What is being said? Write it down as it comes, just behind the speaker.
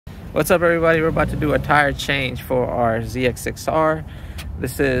What's up, everybody? We're about to do a tire change for our ZX6R.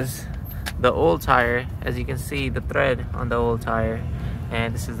 This is the old tire. As you can see, the thread on the old tire,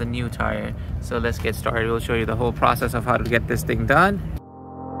 and this is the new tire. So let's get started. We'll show you the whole process of how to get this thing done.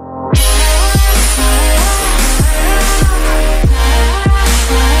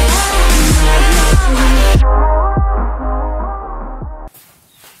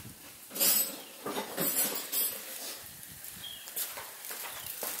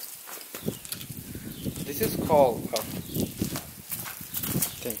 This is called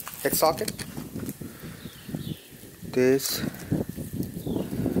head socket. This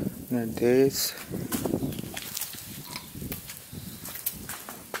and this.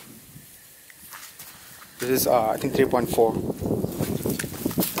 This is I think 3.4.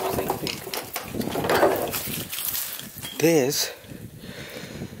 This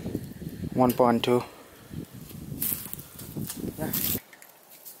 1.2. Yeah.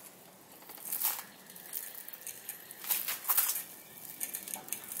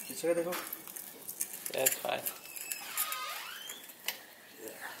 That's fine.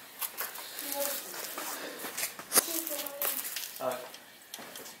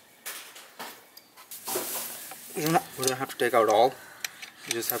 We don't have to take out all.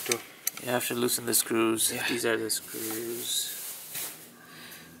 You just have to. You have to loosen the screws. Yeah. These are the screws.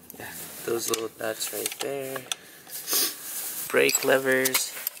 Yeah, those little nuts right there. Brake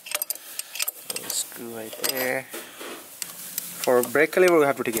levers. Little screw right there. For brake lever, we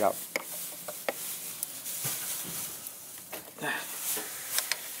have to take it out.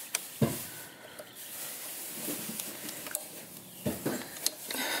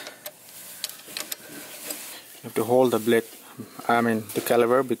 You have to hold the blade, the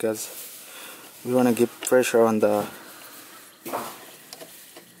caliper, because we want to give pressure on the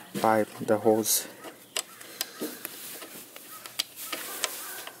pipe, the hose.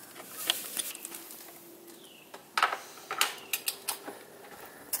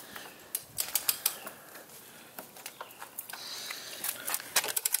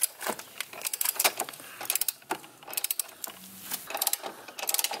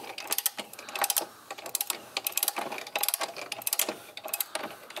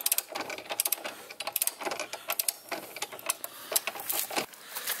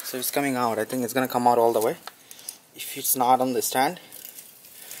 So it's coming out. I think it's gonna come out all the way. If it's not on the stand,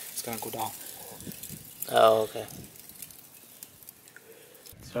 it's gonna go down. Oh, okay.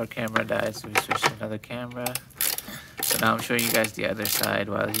 So our camera died, so we switched to another camera. So now I'm showing you guys the other side.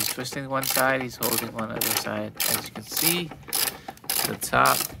 While he's twisting one side, he's holding one other side. As you can see, the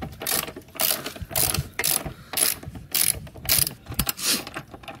top.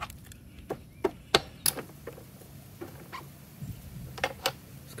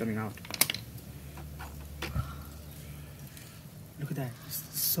 Coming out. Look at that. It's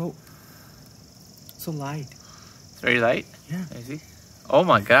so light. It's very light? Yeah. I see. Oh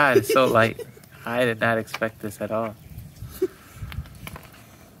my god, it's so light. I did not expect this at all.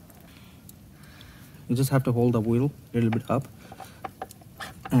 You just have to hold the wheel a little bit up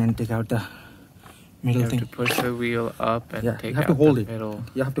and take out the middle thing. You have to push the wheel up and take out the middle.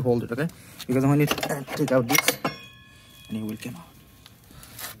 You have to hold it, okay? Because when you take out this, and it will come out.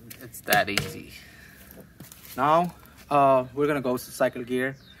 It's that easy. Now we're gonna go to cycle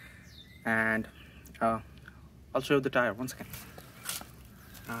gear, and I'll show you the tire. 1 second.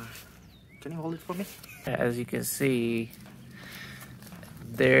 Can you hold it for me? As you can see,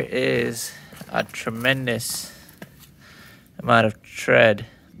 there is a tremendous amount of tread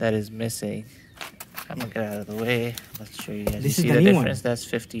that is missing. I'm gonna get out of the way. Let's show you guys. This You is see the the new difference? one. That's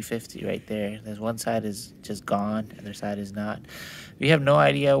 50-50 right there. There's one side is just gone, the other side is not. We have no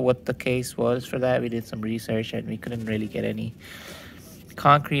idea what the case was for that. We did some research and we couldn't really get any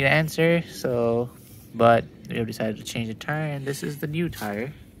concrete answer. But we have decided to change the tire, and this is the new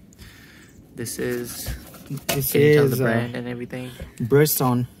tire. This is. Can you tell the brand and everything?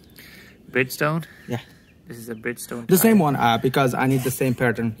 Bridgestone. Bridgestone. Yeah. This is a Bridgestone The tire. same one, because I need the same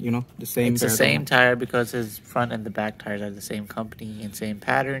pattern, the same It's pattern. the same tire because his front and the back tires are the same company and same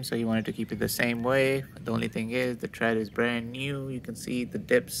pattern, so you wanted to keep it the same way. The only thing is the tread is brand new. You can see the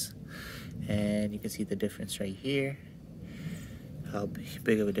dips, and you can see the difference right here, how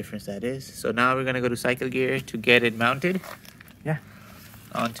big of a difference that is. So now we're going to go to cycle gear to get it mounted. Yeah.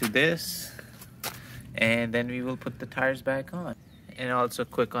 Onto this, and then we will put the tires back on. And also,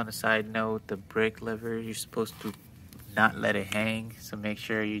 quick on a side note, the brake lever, you're supposed to not let it hang, so make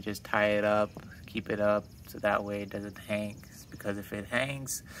sure you just tie it up, keep it up, so that way it doesn't hang, because if it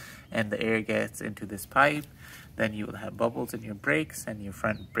hangs and the air gets into this pipe, then you will have bubbles in your brakes and your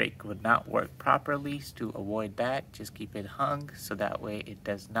front brake would not work properly. To avoid that, just keep it hung so that way it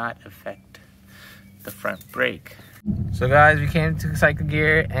does not affect the front brake. So guys, we came to Cycle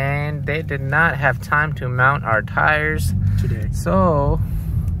Gear and they did not have time to mount our tires today. So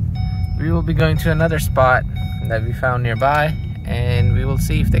we will be going to another spot that we found nearby and we will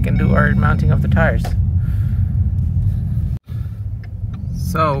see if they can do our mounting of the tires.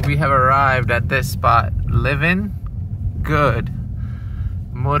 So we have arrived at this spot, Living Good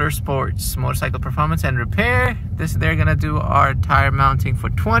Motorsports, Motorcycle Performance and Repair. They're gonna do our tire mounting for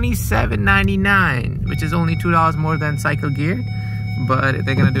 $27.99, which is only $2 more than Cycle Gear, but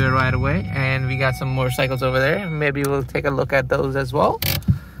they're gonna do it right away. And we got some motorcycles over there. Maybe we'll take a look at those as well.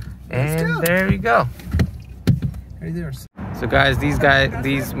 And there we go. Right there. So guys, these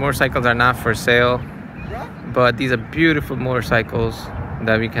motorcycles are not for sale, but these are beautiful motorcycles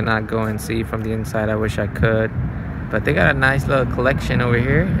that we cannot go and see from the inside. I wish I could, but they got a nice little collection over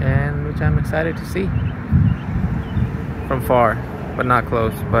here, and which I'm excited to see from far, but not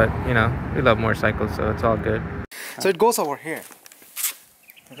close. But you know, we love motorcycles, so it's all good. So it goes over here.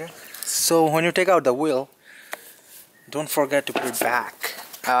 Okay. So when you take out the wheel, don't forget to put it back.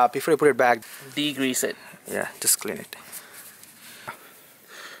 Before you put it back, Degrease it. yeah, just clean it.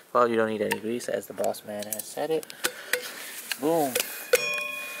 Well, you don't need any grease, as the boss man has said it. Boom.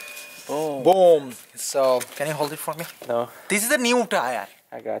 Boom. Boom. So can you hold it for me? No, This is the new tire.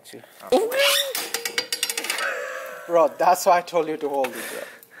 I got you. Bro, that's why I told you to hold it, bro.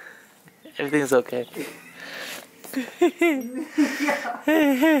 Everything's okay.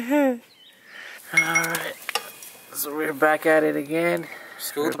 Alright, so we're back at it again.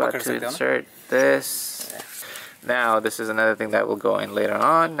 We're about to insert this. Now, this is another thing that will go in later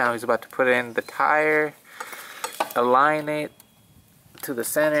on. Now he's about to put in the tire, align it to the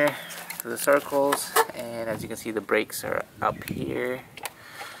center, to the circles, and as you can see, the brakes are up here.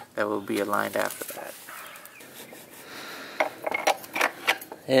 That will be aligned after that.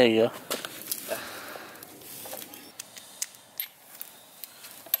 There you go.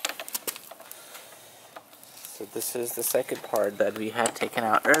 So this is the second part that we had taken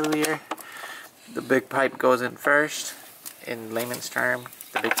out earlier. The big pipe goes in first. In layman's term,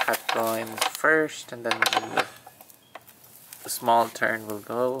 the big pipe goes in first, and then the small turn will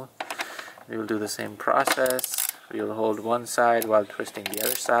go. We will do the same process. We will hold one side while twisting the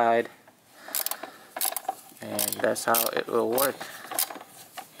other side, and that's how it will work.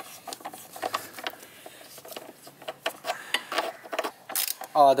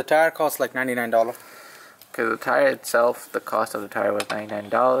 The tire costs like $99. Okay, the tire itself, the cost of the tire was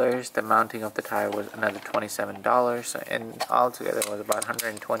 $99. The mounting of the tire was another $27. So in altogether it was about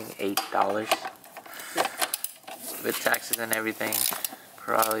 $128. With taxes and everything,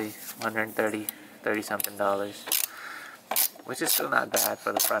 probably $130 something, which is still not bad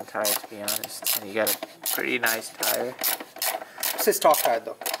for the front tire, to be honest. And you got a pretty nice tire. It's a stock tire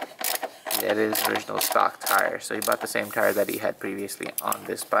though. Yeah, it is original stock tire. So he bought the same tire that he had previously on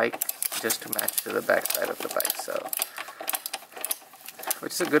this bike, just to match to the back side of the bike. So,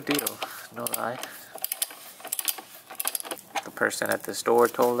 which is a good deal, no lie. The person at the store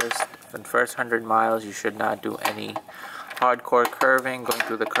told us in the first 100 miles you should not do any hardcore curving, going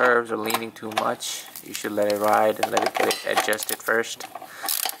through the curves or leaning too much. You should let it ride and let it get it adjusted first,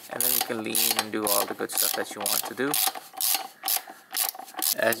 and then you can lean and do all the good stuff that you want to do.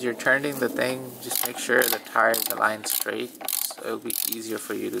 As you're turning the thing, just make sure the tire is aligned straight, so it'll be easier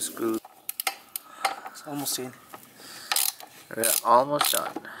for you to screw. It's almost in. We're almost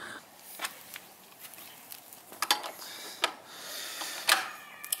done.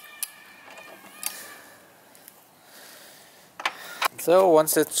 So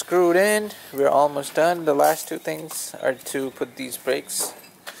once it's screwed in, we're almost done. The last two things are to put these brakes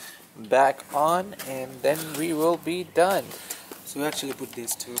back on, and then we will be done. So we actually put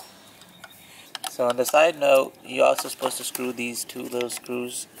these two. So on the side note, you're also supposed to screw these two little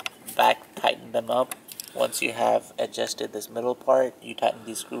screws back, tighten them up. Once you have adjusted this middle part, you tighten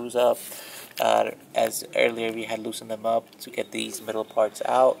these screws up. As earlier we had loosened them up to get these middle parts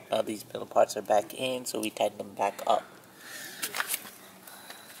out. Now these middle parts are back in, so we tighten them back up.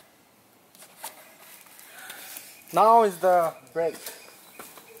 Now is the brake.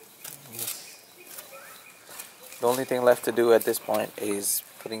 The only thing left to do at this point is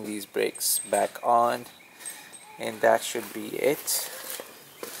putting these brakes back on, and that should be it.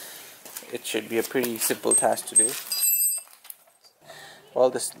 It should be a pretty simple task to do. Well,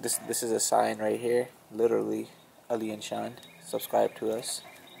 this is a sign right here, literally Ali and Shan. Subscribe to us.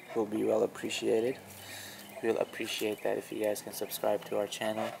 It will be well appreciated. We'll appreciate that if you guys can subscribe to our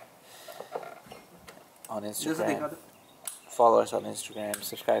channel. on Instagram. Follow us on Instagram.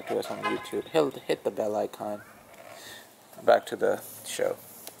 Subscribe to us on YouTube. Hit the bell icon. Back to the show.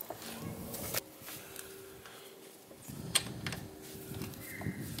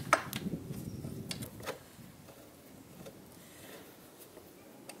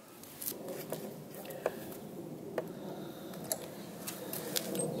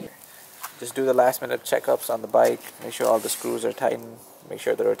 Just do the last minute checkups on the bike. Make sure all the screws are tightened. Make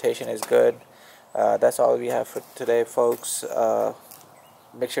sure the rotation is good. That's all we have for today, folks.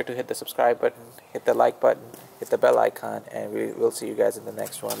 Make sure to hit the subscribe button, hit the like button, hit the bell icon, and we'll see you guys in the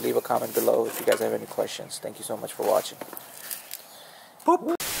next one. Leave a comment below if you guys have any questions. Thank you so much for watching.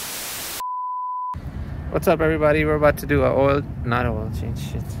 Boop. What's up, everybody? We're about to do not oil change,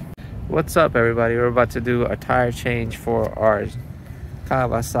 shit. What's up, everybody? We're about to do a tire change for our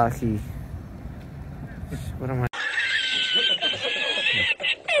Kawasaki. What am I?